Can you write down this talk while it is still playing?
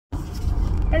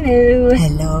Hello.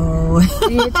 Hello.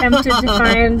 We attempted to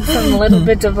find some little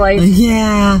bit of light.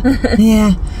 Yeah,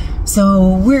 yeah.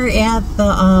 So we're at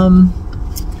the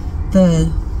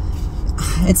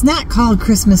it's not called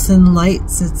Christmas in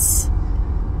Lights.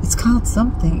 It's called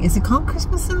something. Is it called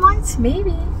Christmas in Lights?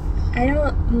 Maybe. I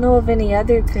don't know of any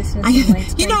other Christmas in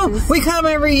Lights You know, places. we come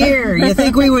every year. You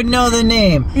think we would know the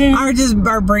name? Yeah.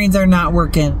 Our brains are not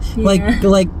working. Yeah.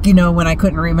 Like you know, when I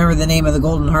couldn't remember the name of the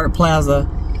Golden Heart Plaza.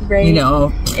 Right. You know,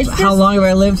 how long have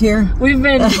I lived here? We've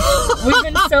been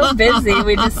so busy.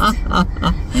 We just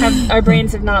our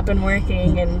brains have not been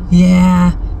working, and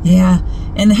yeah.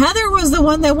 And Heather was the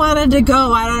one that wanted to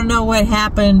go. I don't know what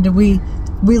happened. We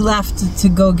left to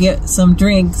go get some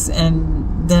drinks,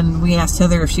 and then we asked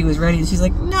Heather if she was ready, and she's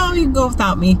like, "No, you can go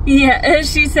without me." yeah,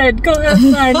 she said, "Go have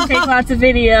fun, take lots of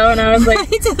video," and I was like,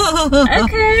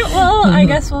 "Okay, well, I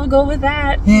guess we'll go with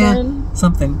that." Yeah, then.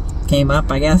 something came up,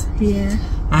 I guess. Yeah.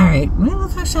 All right. Well,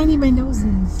 look how shiny my nose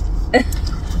is.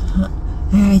 All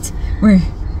right,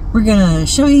 we're gonna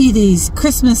show you these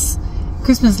Christmas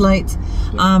lights.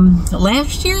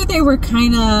 Last year they were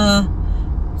kind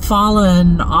of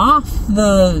falling off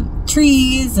the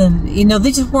trees, and you know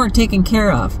they just weren't taken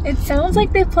care of. It sounds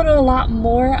like they put a lot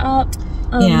more up.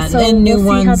 Yeah, so and new we'll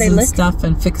ones how they and look. stuff,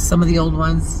 and fix some of the old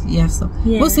ones. Yeah, so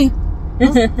Yeah. we'll see.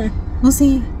 We'll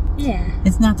see. Yeah.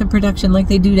 It's not the production like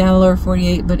they do down lower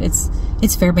 48, but it's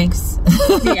Fairbanks.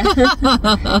 Yeah.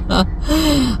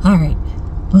 All right,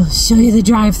 we'll show you the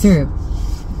drive-through.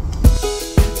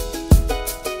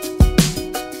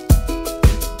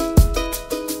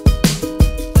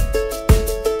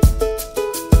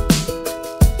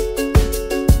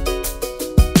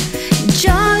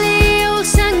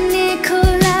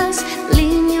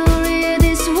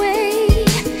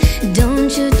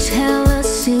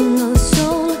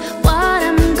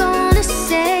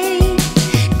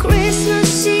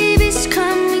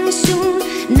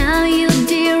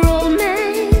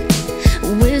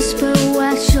 Whisper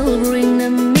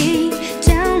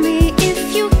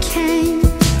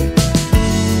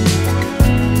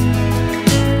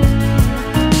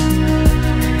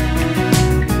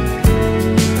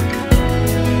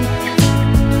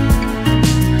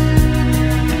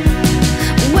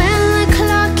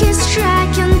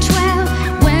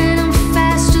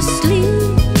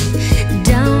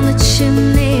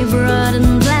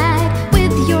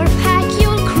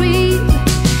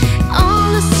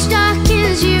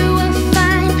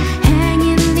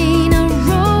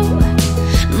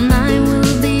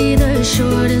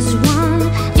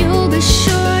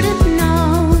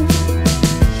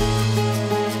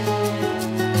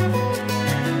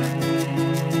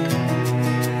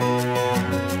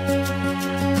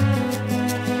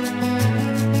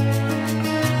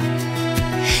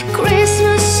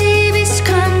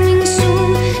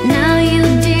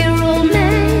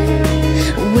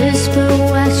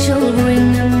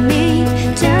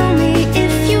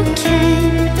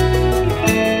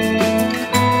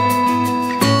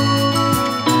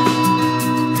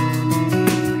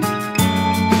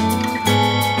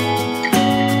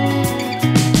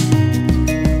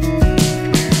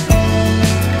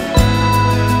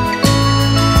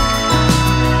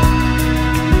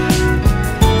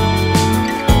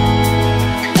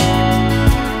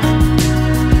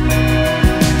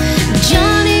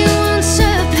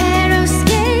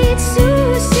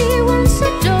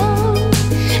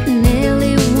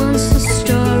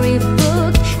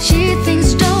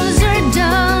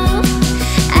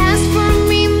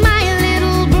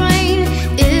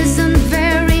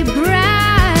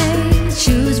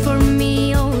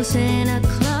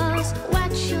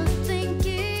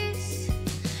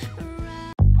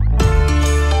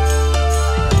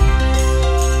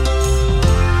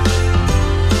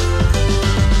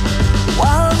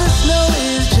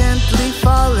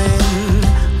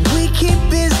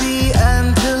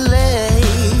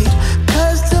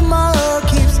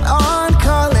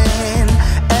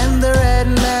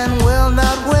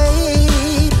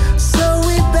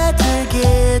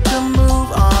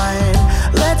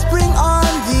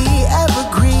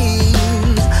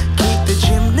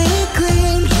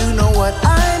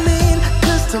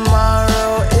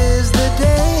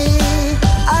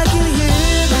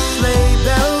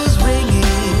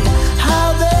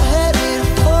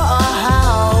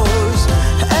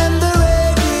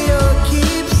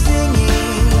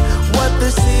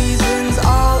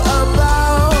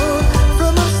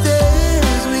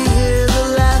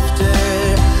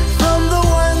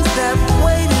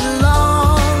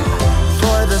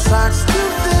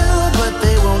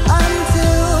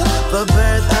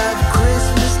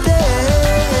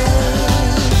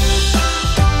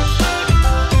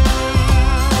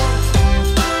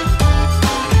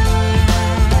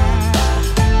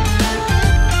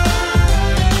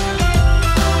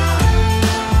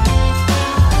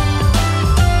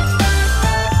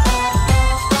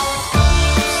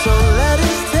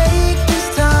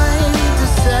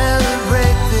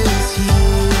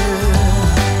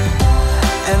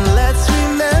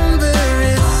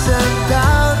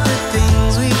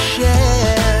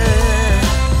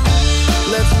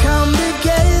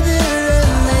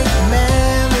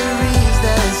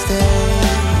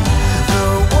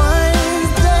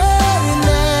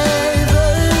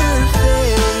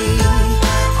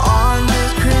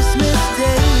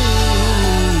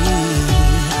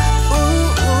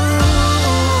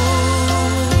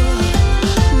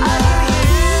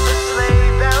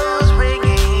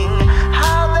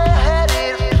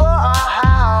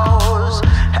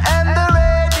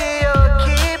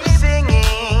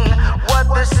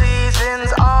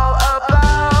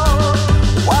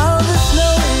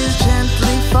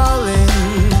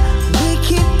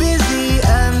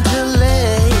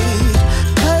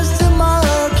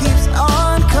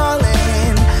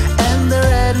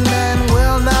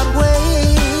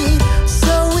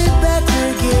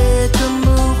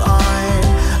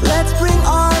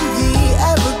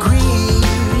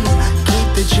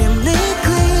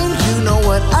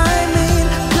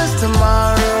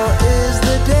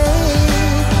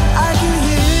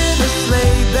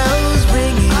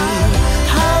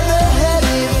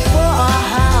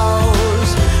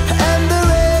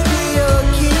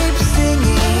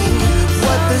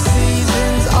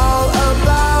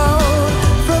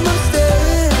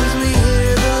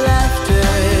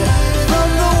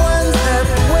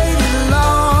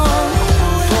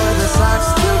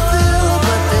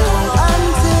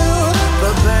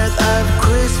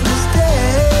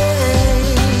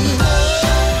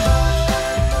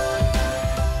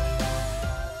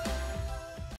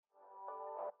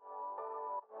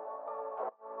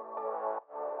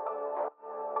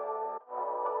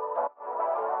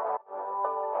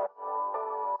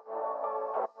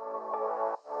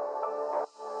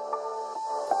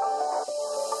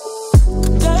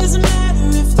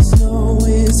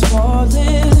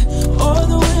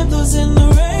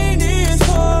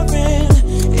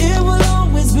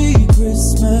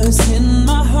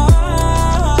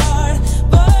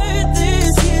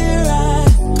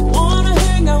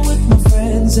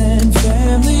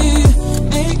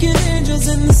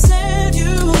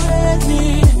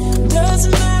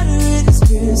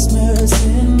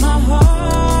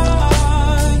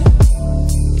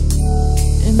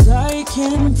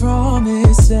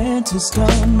was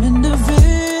coming to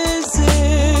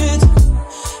visit.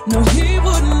 No, he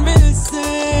wouldn't miss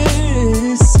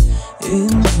this in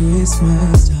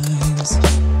Christmas times.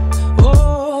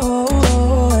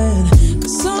 Oh, and the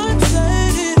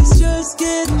sunset is just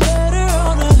getting better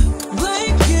on a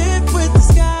blanket with the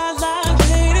skyline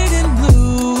painted in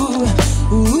blue.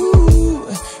 Ooh,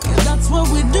 yeah, that's what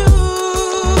we do.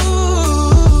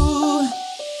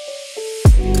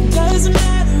 Doesn't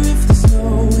matter if the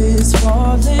snow is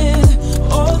falling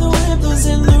or the wind blows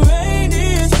and the rain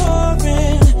is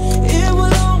pouring. It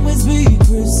will always be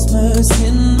Christmas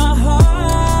in my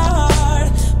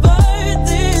heart. But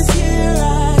this year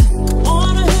I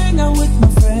wanna hang out with my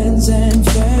friends and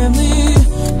family,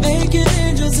 making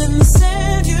angels in the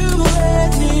sand you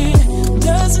let me.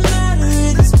 Doesn't matter,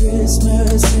 it is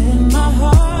Christmas in my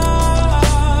heart.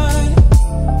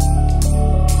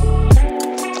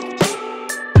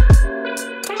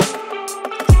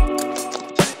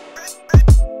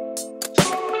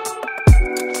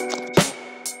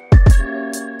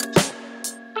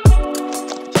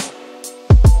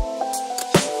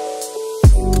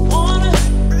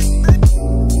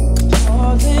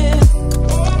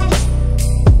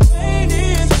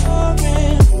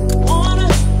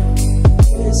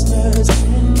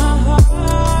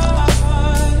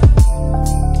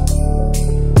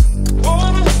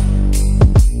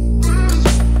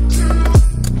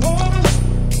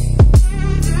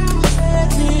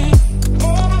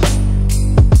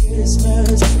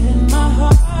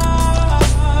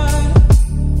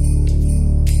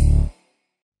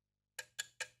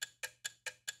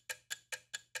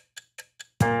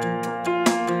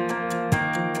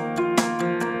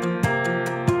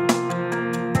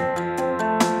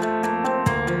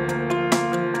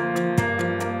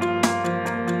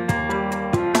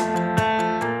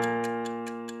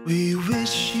 We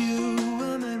wish you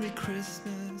a Merry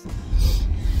Christmas.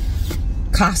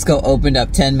 Costco opened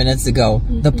up 10 minutes ago.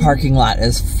 The parking lot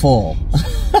is full.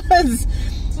 It's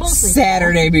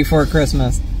Saturday before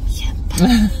Christmas. Yep.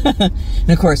 And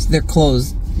of course, they're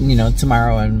closed, you know,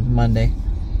 tomorrow and Monday.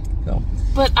 So.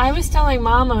 But I was telling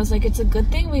Mom, I was like, it's a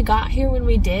good thing we got here when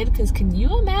we did, because can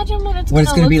you imagine what it's going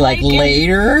to be like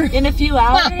later? In a few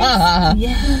hours?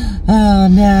 Yeah. Oh,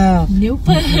 no. Nope.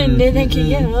 No, thank you.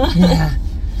 Yeah.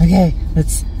 Okay,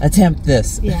 let's attempt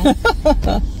this. Yeah.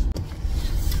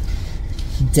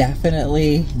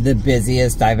 Definitely the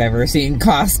busiest I've ever seen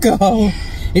Costco.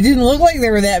 It didn't look like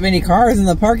there were that many cars in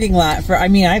the parking lot. I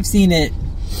mean, I've seen it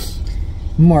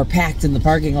more packed in the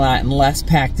parking lot and less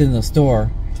packed in the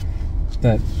store.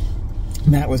 But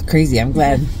that was crazy. I'm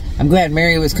glad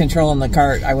Mary was controlling the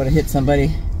cart. I would have hit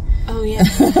somebody. Oh yeah.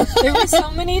 There were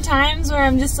so many times where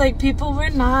I'm just like, people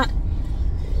were not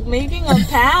making a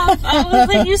path. I was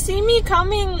like, you see me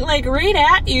coming like right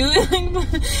at you.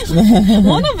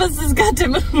 One of us has got to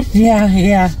move.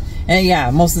 Yeah. And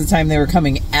yeah, most of the time they were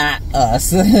coming at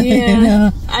us. Yeah. You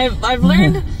know? I've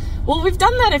learned. Well, we've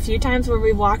done that a few times where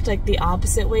we walked like the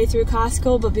opposite way through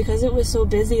Costco, but because it was so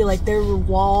busy, like there were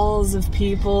walls of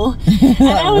people. And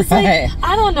I was like,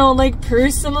 I don't know, like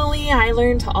personally, I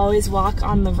learned to always walk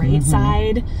on the right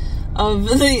side of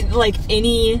the, like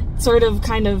any sort of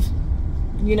kind of,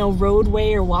 you know,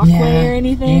 roadway or walkway or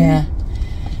anything. Yeah.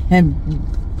 And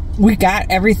we got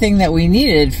everything that we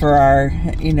needed for our,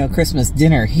 you know, Christmas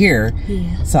dinner here.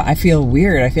 Yeah. So I feel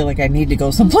weird. I feel like I need to go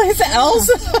someplace else.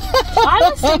 I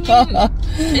was thinking,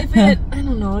 if it, I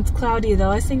don't know, it's cloudy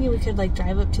though. I was thinking we could like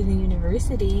drive up to the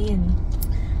university and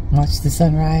watch the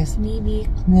sunrise. Maybe.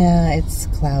 Yeah, it's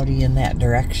cloudy in that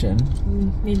direction.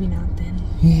 Maybe not then.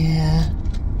 Yeah.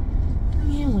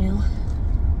 Yeah, well.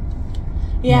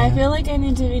 Yeah, I feel like I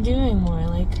need to be doing more,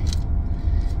 like,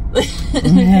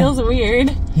 it feels weird.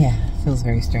 Yeah, it feels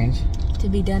very strange. To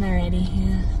be done already,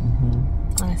 yeah.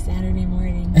 On a Saturday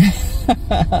morning.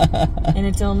 And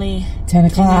it's only 10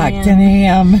 o'clock, 10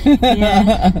 a.m.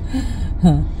 Yeah.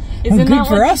 Isn't good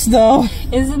for us, though.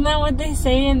 Isn't that what they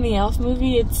say in the Elf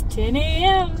movie? It's 10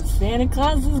 a.m. Santa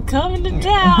Claus is coming to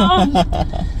town.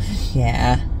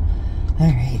 Yeah. All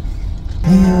right.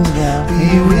 Here we go.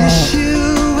 We wish you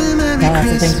a Merry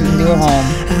lots of things we can do at home.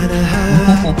 And a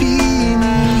Happy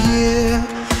New Year.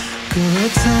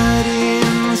 Good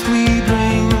tidings we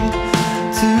bring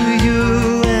to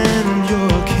you and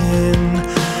your kin.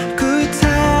 Good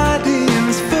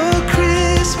tidings for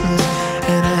Christmas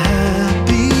and a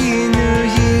Happy New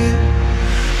Year.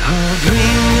 Oh,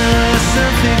 bring us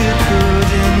some figure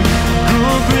pudding.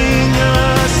 Oh, bring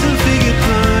us some figure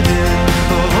pudding.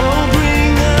 Oh,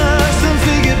 bring us some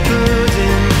figure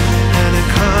pudding and a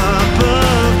cup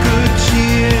of good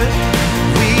cheer.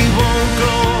 We won't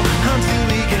go until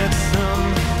we get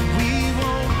some. We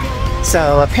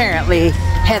So apparently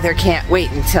Heather can't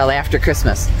wait until after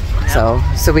Christmas. So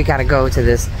we got to go to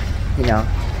this, you know,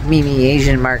 Mimi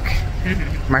Asian March.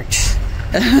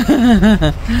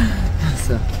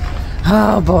 So,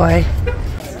 oh boy.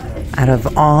 Out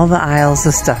of all the aisles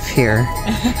of stuff here,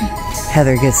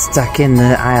 Heather gets stuck in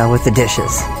the aisle with the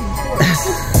dishes.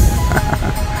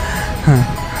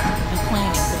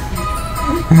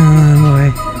 Oh boy.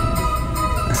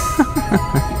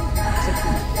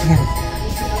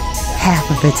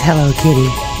 Half of it's Hello Kitty.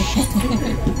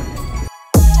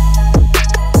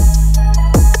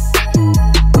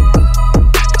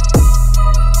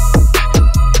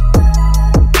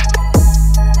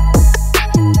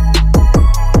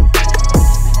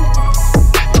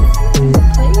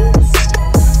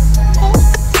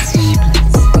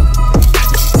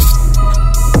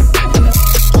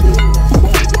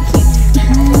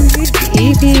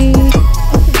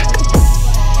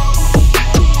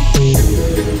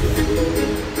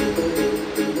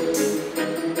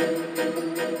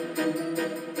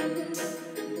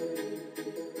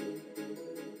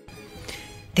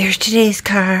 There's today's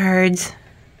cards.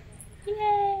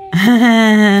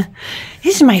 Yay!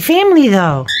 This is my family,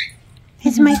 though.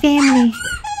 This is my family.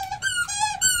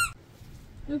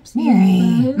 Oops.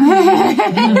 Mary.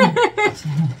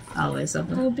 Always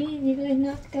something. Oh, babe, you're gonna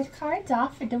knock the cards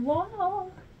off of the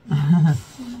wall.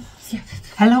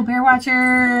 Hello, Bear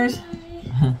Watchers.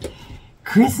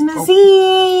 Christmas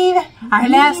Eve. Our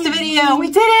last video.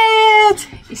 We did it.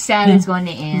 Saturday's going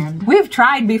to end. We've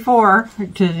tried before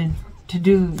to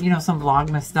do, you know, some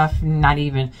Vlogmas stuff. Not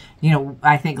even, you know,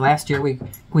 I think last year we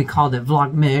called it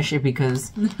Vlogmish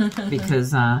because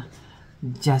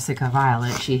Jessica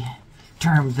Violet, she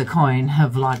termed the coin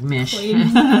of Vlogmish.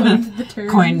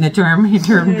 Coined the term. He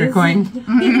termed the coin.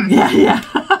 Yeah.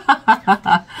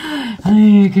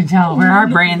 You can tell where our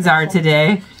brains are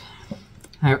today.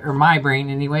 Or my brain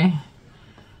anyway.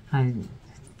 I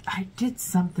did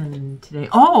something today.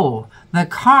 Oh, the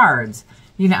cards.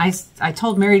 You know, I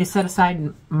told Mary to set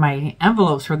aside my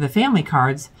envelopes for the family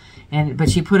cards, but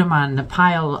she put them on the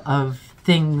pile of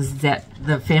things that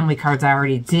the family cards I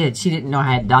already did. She didn't know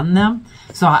I had done them.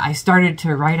 So I started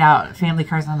to write out family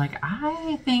cards. I'm like,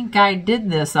 I think I did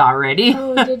this already.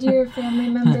 Oh, did your family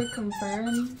member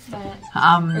confirm that?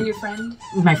 Or your friend?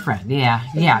 My friend,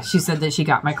 yeah. She said that she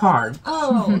got my card.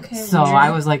 Oh, okay. So weird.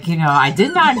 I was like, you know, I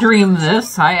did not dream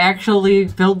this. I actually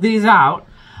filled these out.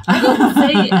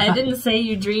 I didn't say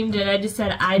you dreamed it. I just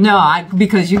said I did. No,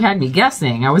 because you had me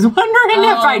guessing. I was wondering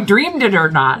if I dreamed it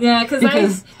or not. Yeah,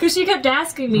 because she kept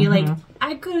asking me, like,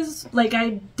 I could have, like,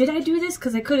 did I do this?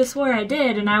 Because I could have swore I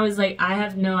did. And I was like, I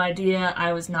have no idea.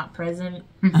 I was not present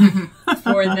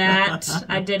for that.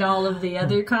 I did all of the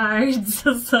other cards,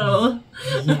 so.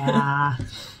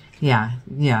 Yeah,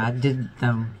 I did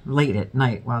them late at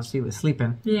night while she was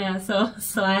sleeping. Yeah,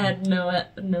 so I had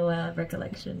no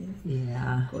recollection.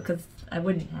 Yeah. Because I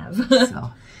wouldn't have.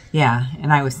 So, yeah,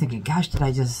 and I was thinking, gosh, did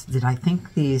I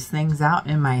think these things out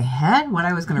in my head, what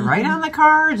I was going to write on the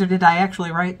cards, or did I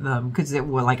actually write them? Because,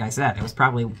 well, like I said, it was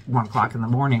probably 1 o'clock in the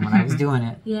morning when I was doing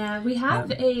it. Yeah, we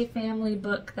have a family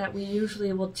book that we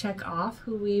usually will check off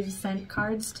who we've sent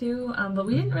cards to, but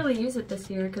we didn't really use it this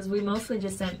year because we mostly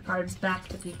just sent cards back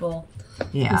to people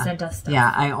who sent us stuff.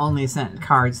 Yeah, I only sent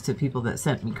cards to people that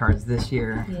sent me cards this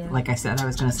year. Yeah. Like I said, I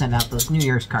was going to send out those New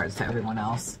Year's cards to everyone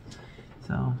else.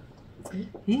 So,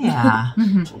 yeah.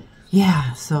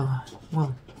 Yeah, so,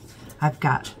 well, I've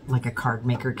got like a card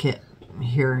maker kit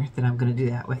here that I'm going to do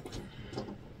that with.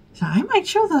 So I might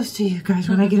show those to you guys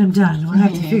when I get them done. We'll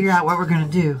have to figure out what we're going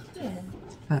to do.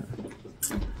 But,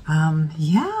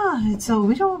 yeah, so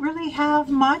we don't really have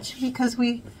much because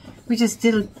we just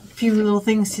did a few little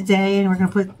things today, and we're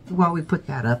going to we put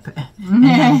that up.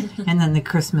 And then the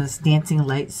Christmas dancing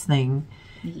lights thing.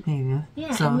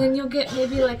 Yeah, so. And then you'll get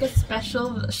maybe like a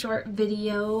special short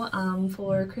video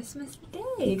for Christmas Day.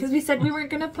 Because we said we weren't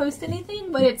going to post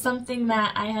anything, but it's something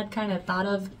that I had kind of thought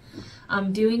of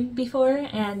doing before.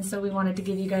 And so we wanted to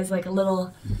give you guys like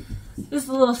just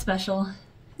a little special.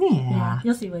 Yeah.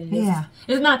 You'll see what it is. Yeah.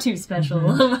 It's not too special,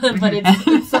 but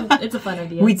it's a fun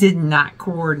idea. We did not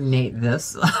coordinate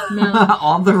this. No.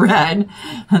 All the red.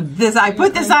 I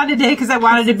put this on today because I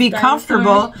wanted to be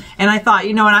comfortable. And I thought,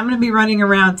 you know what, I'm going to be running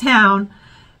around town,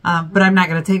 but I'm not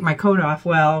going to take my coat off.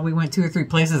 Well, we went 2 or 3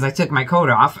 places. I took my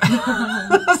coat off.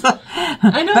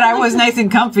 I know, but I was nice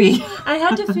and comfy. I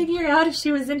had to figure out if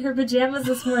she was in her pajamas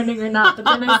this morning or not. But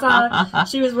then I saw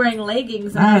she was wearing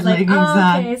leggings. And I was like,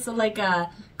 oh, okay. So like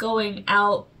going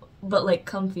out, but like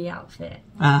comfy outfit.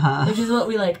 Which is what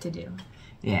we like to do.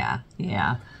 Yeah.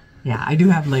 I do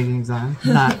have leggings on.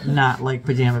 Not like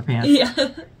pajama pants. Yeah.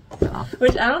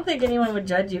 Which I don't think anyone would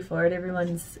judge you for it.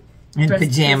 Everyone's in dressed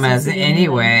pajamas Christmas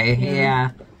anyway.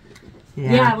 Yeah.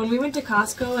 Yeah. Yeah, when we went to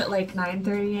Costco at like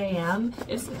 9:30 a.m.,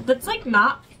 that's like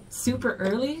not super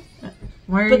early.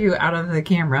 Why are you out of the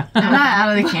camera? I'm not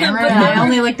out of the camera. I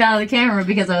only looked out of the camera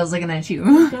because I was looking at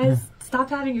you. Guys, stop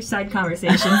having your side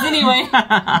conversations. Anyway,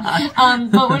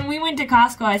 but when we went to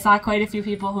Costco, I saw quite a few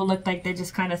people who looked like they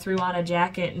just kind of threw on a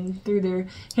jacket and threw their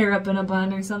hair up in a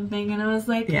bun or something, and I was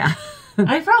like, Yeah.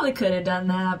 I probably could have done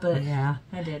that, but Yeah.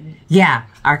 I didn't. Yeah,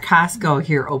 our Costco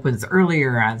here opens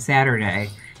earlier on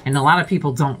Saturday, and a lot of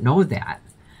people don't know that.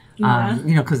 Yeah.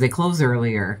 You know, because they close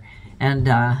earlier.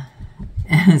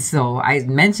 And so I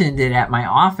mentioned it at my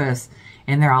office,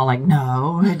 and they're all like,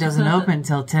 no, it doesn't open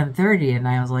until 10:30. And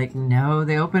I was like, no,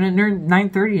 they open at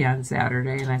 9:30 on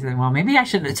Saturday. And I said, well, maybe I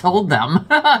shouldn't have told them.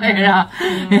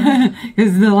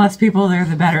 Because the less people there,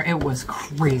 the better. It was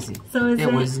crazy. So is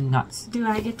it was nuts. Do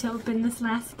I get to open this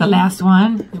last? The last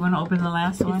one? You want to open the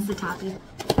last one? It's the top.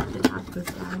 The top goes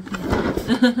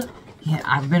down. Yeah,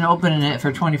 I've been opening it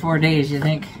for 24 days. You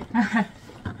think?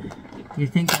 You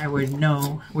think I would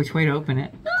know which way to open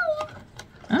it?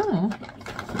 Oh.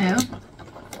 No.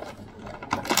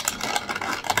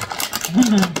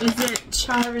 Is it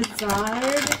Charizard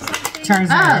or something?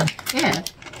 Charizard. Oh, yeah.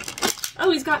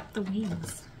 Oh, he's got the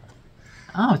wings.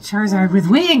 Oh, Charizard with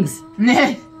wings.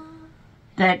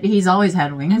 That he's always had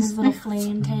And wings. his little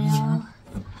flame tail.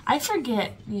 I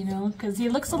forget, you know, because he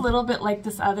looks a little bit like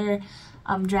this other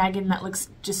dragon that looks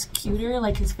just cuter.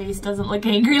 Like his face doesn't look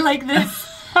angry like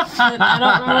this. But I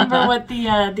don't remember what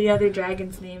the other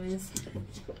dragon's name is.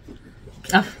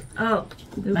 Oh,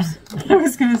 oops. I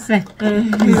was going to say.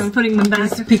 I'm putting them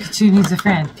back. Pikachu needs a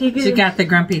friend. Pikachu. She got the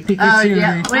grumpy Pikachu. Oh,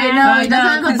 yeah. Wait, no, he doesn't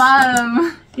have the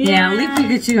bottom. Yeah, leave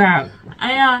Pikachu out.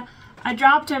 I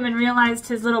dropped him and realized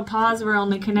his little paws were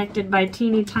only connected by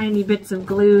teeny tiny bits of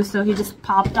glue, so he just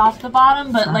popped off the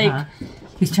bottom, but like...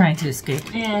 He's trying to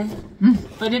escape. Yeah.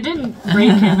 But it didn't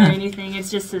break him or anything,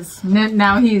 it's just his...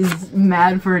 Now he's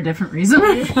mad for a different reason.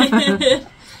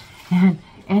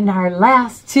 And our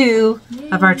last two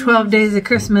of our 12 days of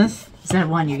Christmas. Instead of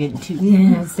one, you're getting two.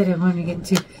 Yeah, instead of one, you're getting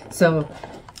two. So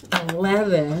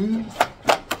 11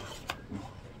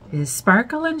 is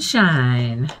Sparkle and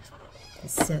Shine. It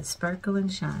says Sparkle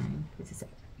and Shine. What does it say?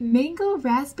 Mango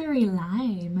raspberry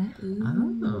lime.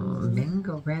 Oh,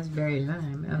 mango raspberry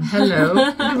lime. Oh, hello.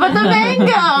 But the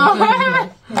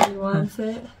mango! He wants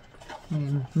it.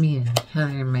 And me and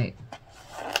Heather might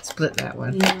split that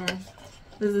one. Yeah.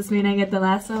 Does this mean I get the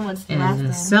last one? What's the last And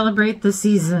one? celebrate the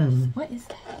season. What is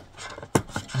that?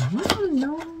 I don't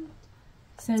know. It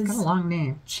says It's got a long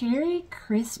name. cherry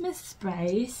Christmas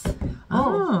spice.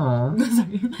 Oh.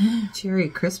 Sorry. Cherry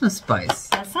Christmas spice.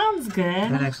 That sounds good.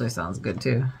 That actually sounds good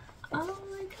too. Oh,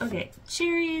 okay.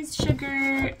 Cherries,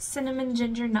 sugar, cinnamon,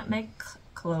 ginger, nutmeg,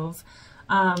 clove,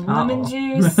 lemon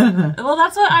juice. Well,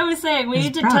 that's what I was saying. We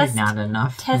need to probably not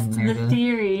enough test in there the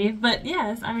theory. But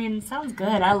yes, I mean, it sounds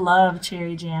good. I love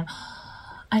cherry jam.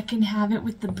 I can have it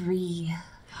with the brie.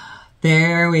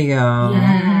 There we go.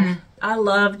 Yeah. I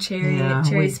love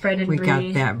cherry spread and we brie.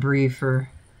 got that brie for,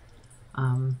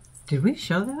 did we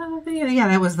show that on the video? Yeah,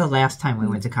 that was the last time we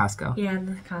went to Costco. Yeah, in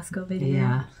the Costco video.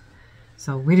 Yeah.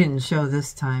 So we didn't show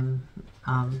this time.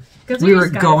 'Cause We were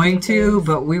just got going a few to, things.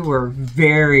 but we were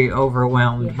very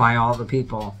overwhelmed by all the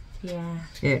people. Yeah.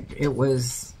 It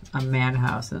was a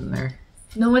madhouse in there.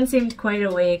 No one seemed quite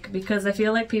awake because I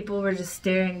feel like people were just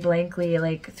staring blankly,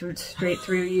 like straight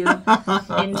through you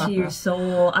into your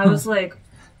soul. I was like,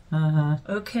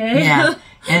 okay. Yeah.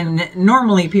 And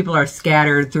normally people are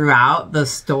scattered throughout the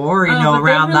store, you know, but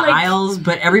they around were the like aisles,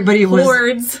 but everybody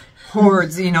was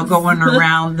hordes, you know, going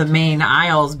around the main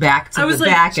aisles back to the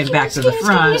back and back to the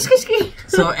front.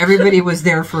 So everybody was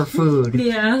there for food.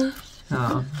 Yeah.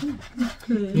 So,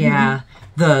 yeah.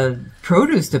 The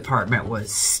produce department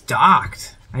was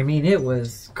stocked. I mean, it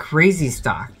was crazy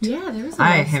stocked. Yeah, there was a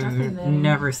lot of stuff in there.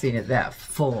 Never seen it that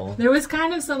full. There was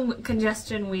kind of some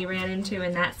congestion we ran into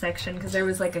in that section because there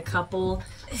was like a couple.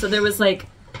 So there was like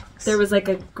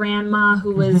a grandma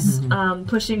who was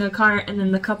pushing a cart, and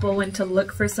then the couple went to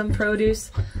look for some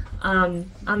produce on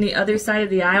the other side of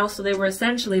the aisle, so they were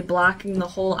essentially blocking the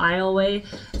whole aisleway.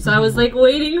 So I was like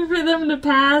waiting for them to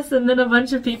pass, and then a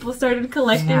bunch of people started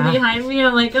collecting behind me.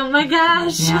 I'm like, oh my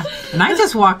gosh. Yeah. And I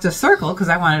just walked a circle because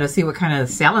I wanted to see what kind of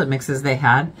salad mixes they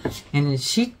had, and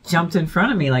she jumped in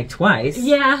front of me like twice.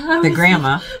 Yeah. The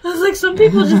grandma. I was like, some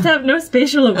people just have no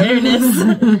spatial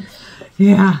awareness.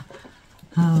 Yeah.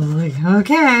 I was like,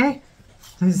 okay.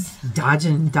 I was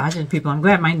dodging people. I'm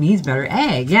glad my knee's better.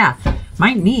 Hey, yeah.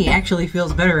 My knee actually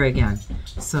feels better again.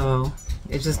 So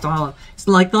It's just all, it's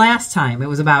like the last time. It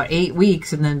was about 8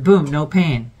 weeks and then boom, no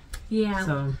pain. Yeah.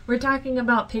 So we're talking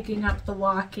about picking up the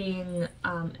walking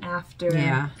after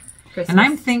Christmas. And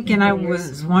I'm thinking, I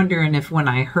was wondering if when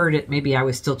I heard it, maybe I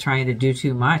was still trying to do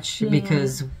too much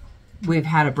because we've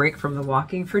had a break from the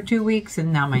walking for 2 weeks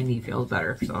and now my knee feels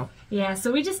better. So yeah,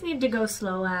 so we just need to go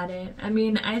slow at it. I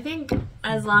mean, I think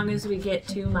as long as we get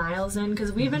 2 miles in,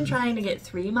 because we've been trying to get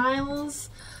 3 miles.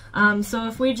 So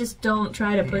if we just don't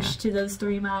try to push to those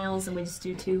 3 miles and we just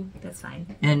do 2, that's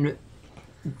fine. And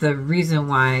the reason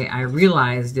why I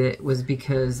realized it was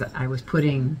because I was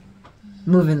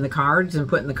moving the cards and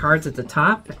putting the cards at the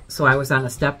top. So I was on a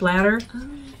step ladder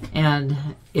and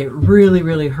it really,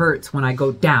 really hurts when I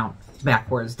go down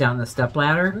backwards down the step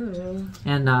ladder. Ooh.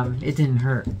 And it didn't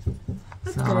hurt.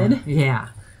 That's good. Yeah.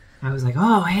 I was like,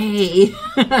 oh, hey,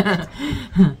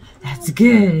 that's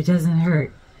good. It doesn't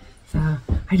hurt. So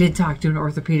I did talk to an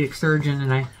orthopedic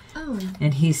surgeon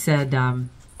and he said,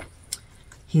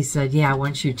 yeah,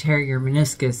 once you tear your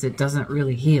meniscus, it doesn't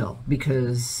really heal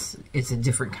because it's a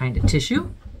different kind of tissue.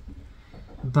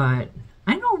 But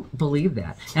I don't believe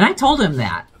that. And I told him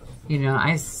that, you know,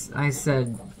 I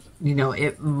said, you know,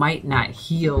 it might not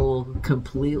heal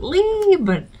completely,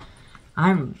 but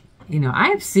I've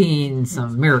seen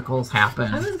some miracles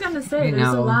happen. I was going to say, there's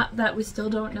a lot that we still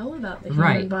don't know about the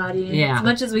human body. Yeah. As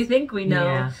much as we think we know.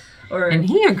 Yeah. And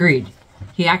he agreed.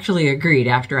 He actually agreed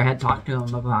after I had talked to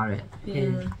him about it. Yeah.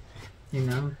 And, you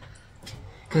know,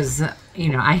 because, you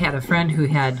know, I had a friend who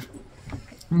had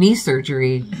knee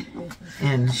surgery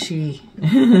and she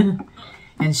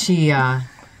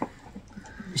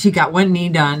got one knee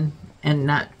done and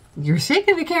not, you're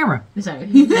shaking the camera. Sorry.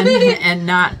 and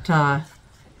not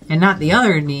the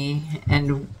other knee.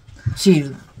 And she,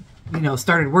 you know,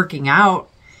 started working out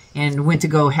and went to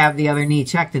go have the other knee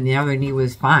checked and the other knee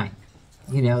was fine.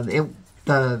 You know,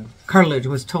 the cartilage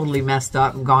was totally messed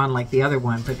up and gone like the other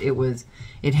one, but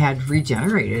it had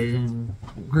regenerated and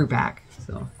grew back.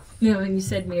 So, you know, when you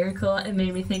said miracle, it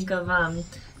made me think of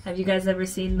have you guys ever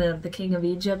seen the King of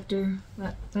Egypt or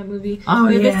that movie? Oh,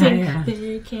 yeah.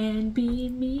 There can be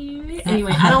miracles.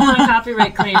 Anyway, I don't want to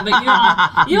copyright claim,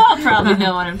 but you all probably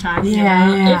know what I'm talking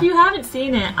about. Yeah. If you haven't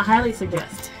seen it, I highly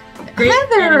suggest. Great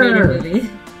Heather! animated movie.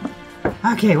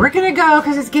 Okay, we're gonna go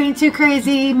because it's getting too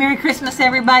crazy. Merry Christmas,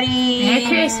 everybody! Merry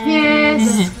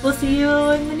Christmas! We'll see you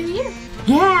in the new year.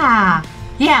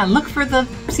 Yeah, look for the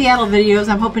Seattle videos.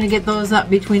 I'm hoping to get those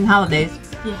up between holidays.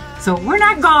 Yeah. So we're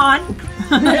not gone.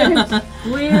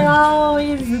 We're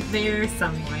always there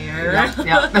somewhere.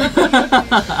 Yep.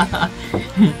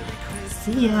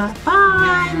 See ya.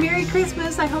 Bye. Merry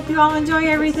Christmas. I hope you all enjoy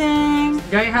everything.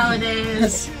 Enjoy your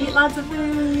holidays. Eat lots of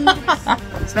food.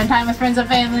 Spend time with friends and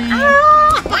family. New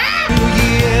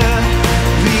Year.